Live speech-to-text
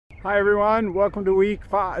Hi everyone, welcome to week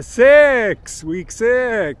 6.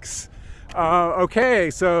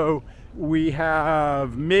 Okay, so we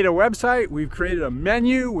have made a website, we've created a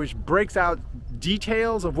menu which breaks out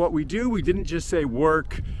details of what we do. We didn't just say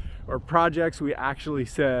work or projects, we actually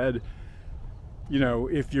said,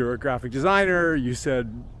 if you're a graphic designer, you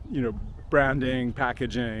said, branding,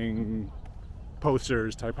 packaging,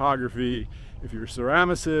 posters, typography. If you're a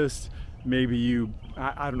ceramicist, maybe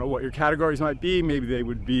I don't know what your categories might be. Maybe they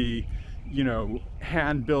would be,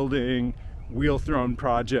 hand building, wheel thrown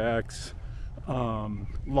projects,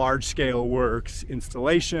 large scale works,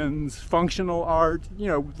 installations, functional art,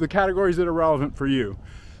 the categories that are relevant for you.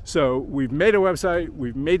 So we've made a website,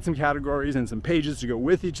 we've made some categories and some pages to go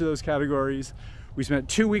with each of those categories. We spent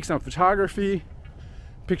 2 weeks on photography,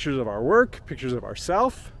 pictures of our work, pictures of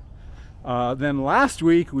ourselves. Then last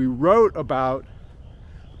week we wrote about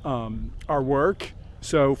our work.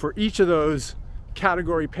 So for each of those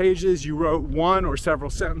category pages, you wrote one or several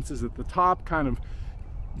sentences at the top, kind of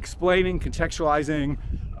explaining, contextualizing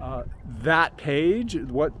that page,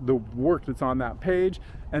 what the work that's on that page.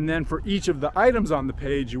 And then for each of the items on the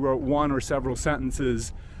page, you wrote one or several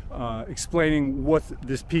sentences explaining what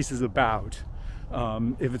this piece is about.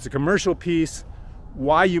 If it's a commercial piece,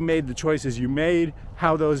 why you made the choices you made,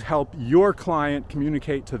 how those help your client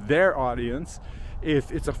communicate to their audience.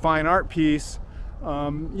 If it's a fine art piece,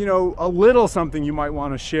 a little something you might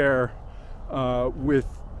want to share with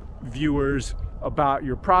viewers about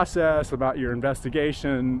your process, about your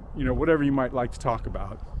investigation, whatever you might like to talk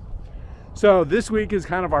about. So this week is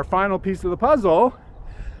kind of our final piece of the puzzle.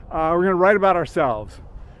 We're going to write about ourselves,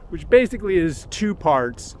 which basically is two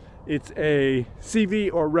parts. It's a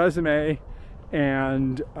CV or resume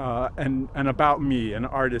and an about me, an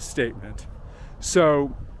artist statement.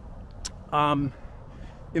 So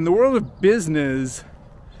in the world of business,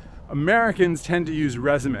 Americans tend to use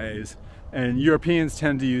resumes and Europeans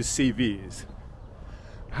tend to use CVs.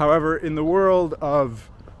 However, in the world of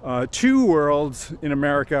two worlds in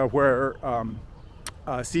America where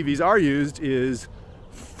CVs are used is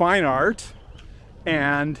fine art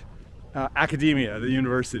and academia, the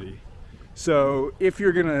university. So if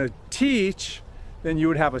you're gonna teach, then you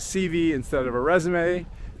would have a CV instead of a resume.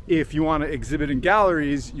 If you want to exhibit in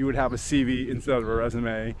galleries, you would have a CV instead of a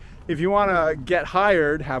resume. If you want to get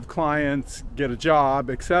hired, have clients, get a job,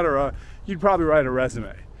 etc., you'd probably write a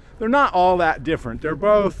resume. They're not all that different. They're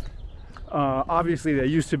both, obviously they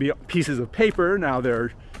used to be pieces of paper, now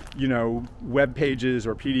they're, web pages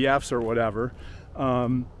or PDFs or whatever,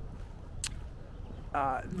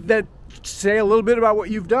 that say a little bit about what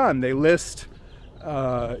you've done. They list,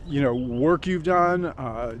 work you've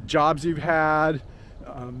done, jobs you've had,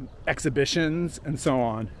 exhibitions, and so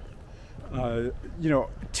on.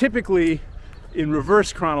 Typically in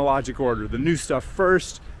reverse chronologic order, the new stuff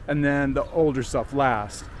first and then the older stuff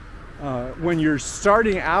last. When you're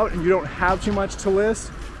starting out and you don't have too much to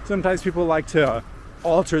list, sometimes people like to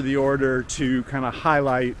alter the order to kind of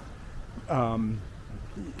highlight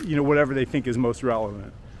whatever they think is most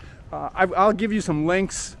relevant. I'll give you some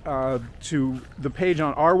links to the page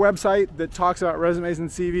on our website that talks about resumes and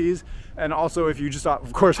CVs, and also if you just,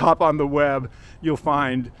 of course, hop on the web, you'll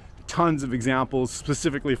find tons of examples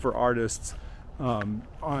specifically for artists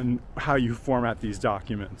on how you format these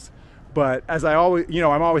documents. But as I always,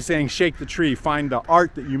 I'm always saying, shake the tree, find the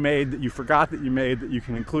art that you made, that you forgot that you made, that you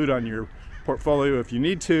can include on your portfolio if you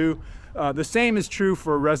need to. The same is true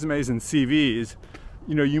for resumes and CVs.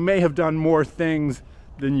 You may have done more things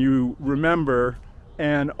than you remember,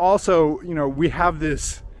 and also we have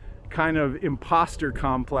this kind of imposter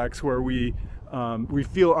complex where we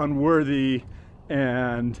feel unworthy,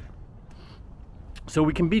 and so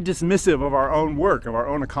we can be dismissive of our own work, of our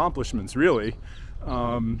own accomplishments, really.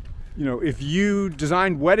 If you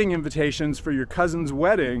designed wedding invitations for your cousin's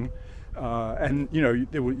wedding and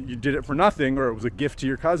you did it for nothing, or it was a gift to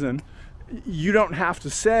your cousin, you don't have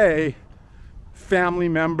to say family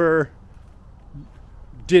member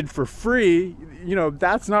did for free.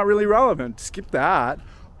 That's not really relevant. Skip that.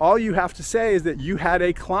 All you have to say is that you had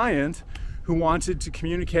a client who wanted to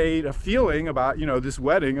communicate a feeling about this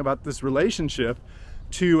wedding, about this relationship,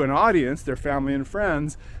 to an audience, their family and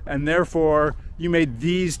friends, and therefore you made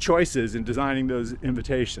these choices in designing those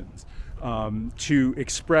invitations to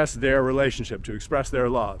express their relationship, to express their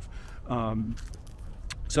love.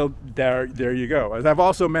 So there you go. As I've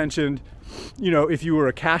also mentioned, if you were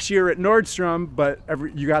a cashier at Nordstrom, but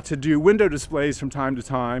you got to do window displays from time to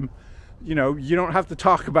time, you don't have to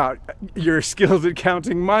talk about your skills at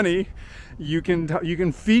counting money. You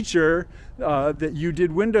can feature that you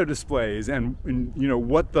did window displays and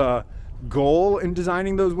what the goal in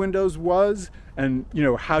designing those windows was, and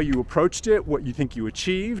how you approached it, what you think you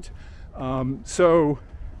achieved. So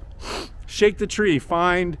shake the tree,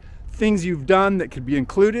 find things you've done that could be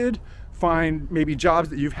included, find maybe jobs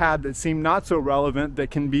that you've had that seem not so relevant,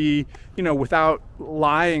 that can be, without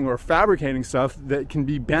lying or fabricating stuff, that can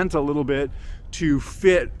be bent a little bit to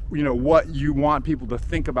fit, what you want people to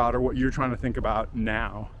think about or what you're trying to think about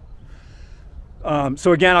now.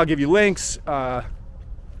 So again, I'll give you links. Write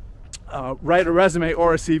a resume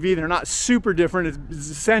or a CV. They're not super different. It's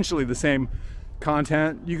essentially the same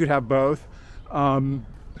content. You could have both. A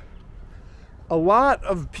lot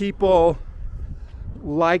of people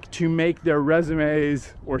like to make their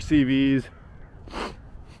resumes or CVs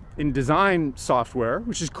in design software,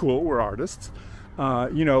 which is cool. We're artists.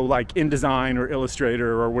 Like InDesign or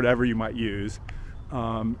Illustrator or whatever you might use.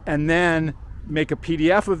 And then make a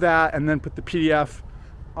PDF of that and then put the PDF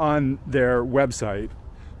on their website.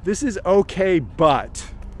 This is okay, but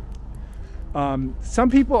some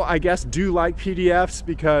people, I guess, do like PDFs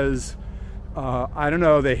because I don't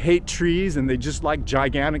know, they hate trees and they just like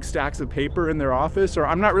gigantic stacks of paper in their office, or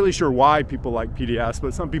I'm not really sure why people like PDFs,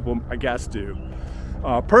 but some people, I guess, do.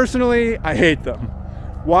 Personally, I hate them.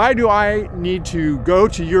 Why do I need to go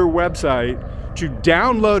to your website to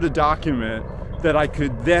download a document that I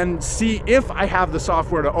could then see if I have the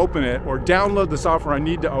software to open it, or download the software I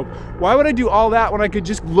need to open? Why would I do all that when I could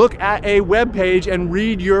just look at a web page and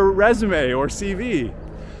read your resume or CV?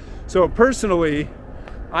 So personally,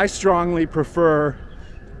 I strongly prefer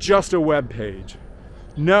just a web page.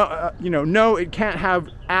 No, no, it can't have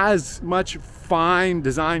as much fine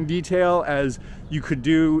design detail as you could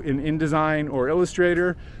do in InDesign or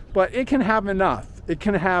Illustrator, but it can have enough. It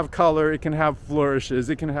can have color, it can have flourishes,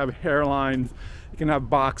 it can have hairlines, it can have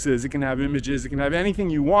boxes, it can have images, it can have anything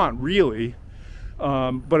you want, really.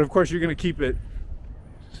 But of course, you're going to keep it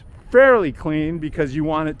fairly clean because you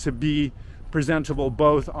want it to be presentable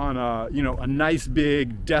both on a, a nice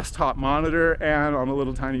big desktop monitor and on a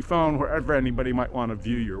little tiny phone, wherever anybody might want to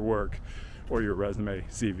view your work or your resume,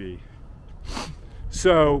 CV.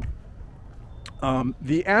 So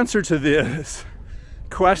the answer to this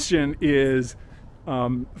question is,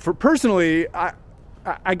 for personally,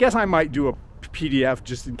 I guess I might do a PDF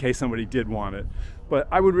just in case somebody did want it, but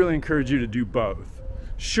I would really encourage you to do both.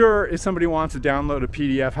 Sure, if somebody wants to download a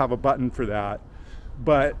PDF, have a button for that,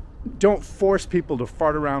 but don't force people to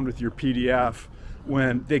fart around with your PDF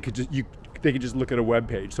when they could just look at a web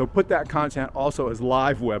page. So put that content also as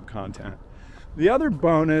live web content. The other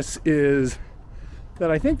bonus is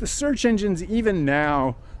that I think the search engines even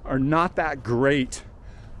now are not that great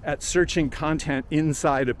at searching content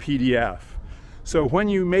inside a PDF. So when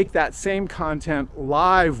you make that same content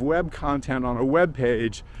live web content on a web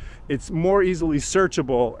page, it's more easily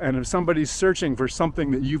searchable, and if somebody's searching for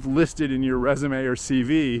something that you've listed in your resume or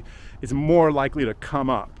CV, it's more likely to come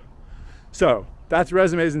up. So that's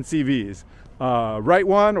resumes and CVs. Write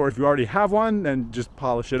one, or if you already have one, then just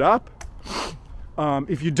polish it up.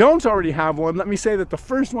 If you don't already have one, let me say that the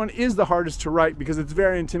first one is the hardest to write because it's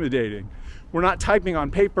very intimidating. We're not typing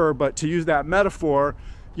on paper, but to use that metaphor,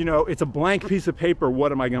 it's a blank piece of paper.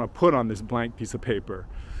 What am I going to put on this blank piece of paper?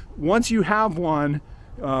 Once you have one,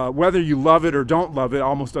 whether you love it or don't love it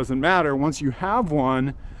almost doesn't matter. Once you have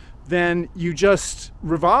one, then you just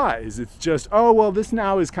revise. It's just, oh, well, this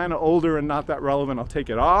now is kind of older and not that relevant. I'll take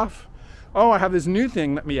it off. Oh, I have this new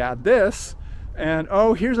thing. Let me add this. And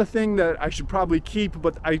oh, here's a thing that I should probably keep,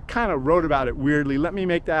 but I kind of wrote about it weirdly. Let me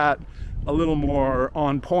make that a little more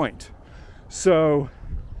on point. So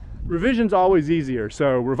revision's always easier.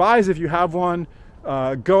 So revise if you have one.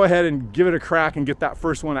 Go ahead and give it a crack and get that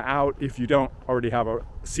first one out if you don't already have a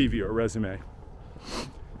CV or a resume.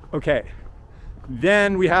 Okay,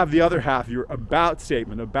 then we have the other half, your about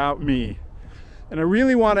statement, about me. And I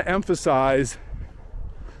really want to emphasize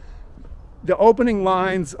the opening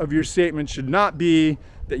lines of your statement should not be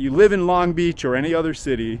that you live in Long Beach or any other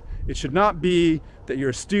city. It should not be that you're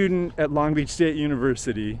a student at Long Beach State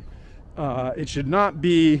University. It should not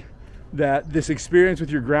be that this experience with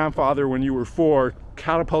your grandfather when you were 4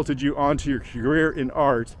 catapulted you onto your career in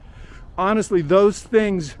art. Honestly, those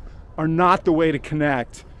things are not the way to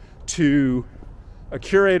connect to a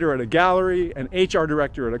curator at a gallery, an HR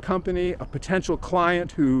director at a company, a potential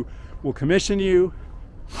client who will commission you.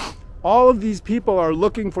 All of these people are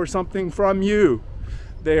looking for something from you.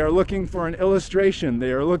 They are looking for an illustration.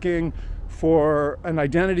 They are looking for an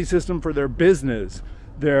identity system for their business.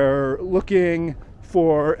 They're looking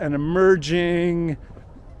for an emerging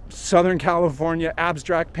Southern California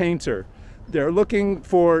abstract painter. They're looking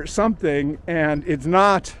for something, and it's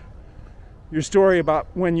not your story about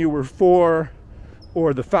when you were 4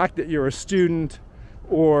 or the fact that you're a student,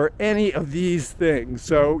 or any of these things.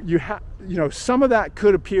 So you know, some of that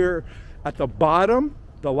could appear at the bottom,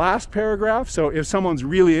 the last paragraph. So if someone's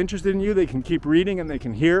really interested in you, they can keep reading and they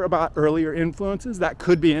can hear about earlier influences. That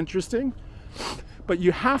could be interesting. But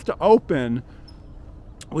you have to open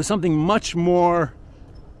with something much more,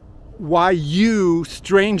 why you,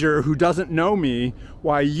 stranger who doesn't know me,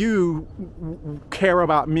 why you care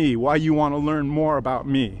about me, why you want to learn more about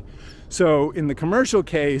me. So in the commercial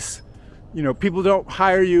case, you know, people don't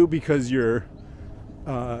hire you because you're,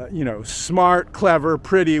 you know, smart, clever,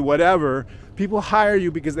 pretty, whatever. People hire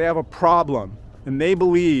you because they have a problem and they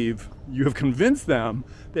believe you have convinced them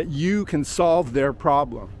that you can solve their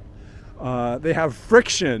problem. They have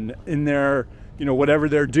friction in their, you know, whatever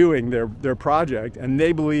they're doing, their project, and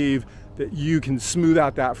they believe that you can smooth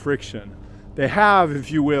out that friction. They have,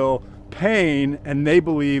 if you will, pain, and they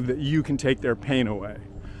believe that you can take their pain away.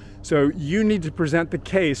 So you need to present the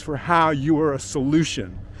case for how you are a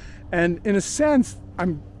solution. And in a sense,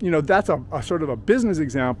 you know, that's a sort of a business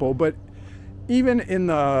example, but even in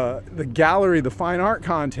the gallery, the fine art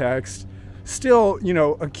context, still, you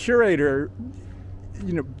know, a curator,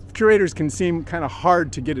 you know, curators can seem kind of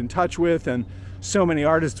hard to get in touch with, and so many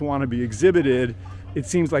artists want to be exhibited. It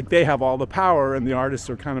seems like they have all the power and the artists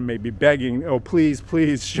are kind of maybe begging, oh, please,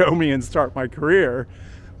 please show me and start my career.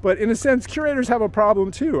 But in a sense, curators have a problem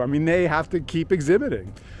too. I mean, they have to keep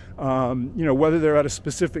exhibiting. You know, whether they're at a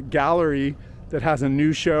specific gallery that has a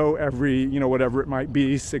new show every, you know, whatever it might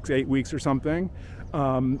be, 6-8 weeks or something,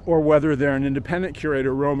 or whether they're an independent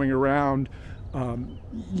curator roaming around,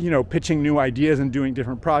 you know, pitching new ideas and doing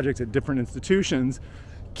different projects at different institutions.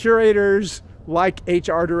 Curators, like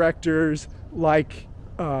HR directors, like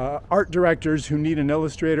art directors who need an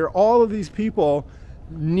illustrator, all of these people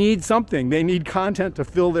need something. They need content to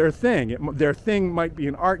fill their thing. Their thing might be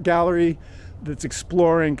an art gallery that's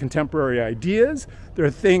exploring contemporary ideas. Their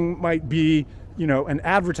thing might be, you know, an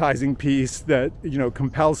advertising piece that, you know,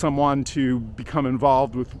 compels someone to become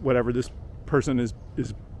involved with whatever this person is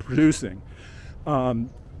producing.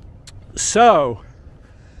 So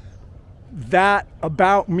that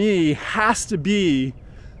about me has to be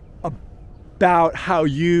about how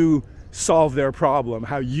you solve their problem,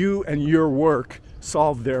 how you and your work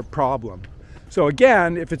solve their problem. So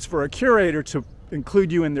again, if it's for a curator to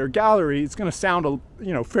include you in their gallery, it's going to sound,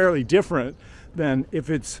 you know, fairly different than if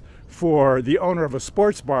it's for the owner of a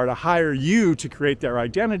sports bar to hire you to create their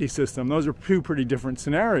identity system. Those are two pretty different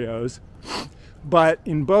scenarios. But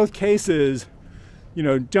in both cases, you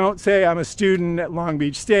know, don't say I'm a student at Long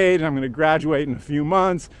Beach State and I'm going to graduate in a few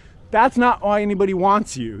months. That's not why anybody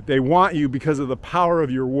wants you. They want you because of the power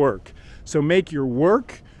of your work. So make your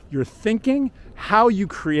work, your thinking, how you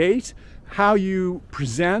create, how you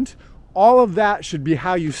present, all of that should be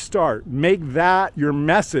how you start. Make that your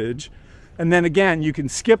message. And then again, you can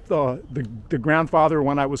skip the grandfather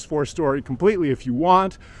when I was 4-story completely if you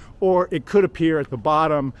want, or it could appear at the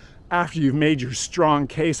bottom after you've made your strong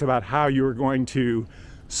case about how you're going to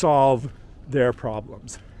solve their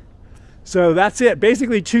problems. So that's it.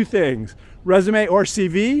 Basically 2 things: resume or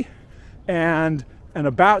CV, and an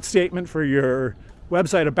about statement for your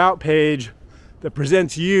website about page that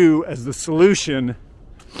presents you as the solution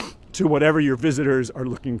to whatever your visitors are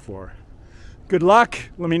looking for. Good luck.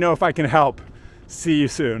 Let me know if I can help. See you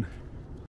soon.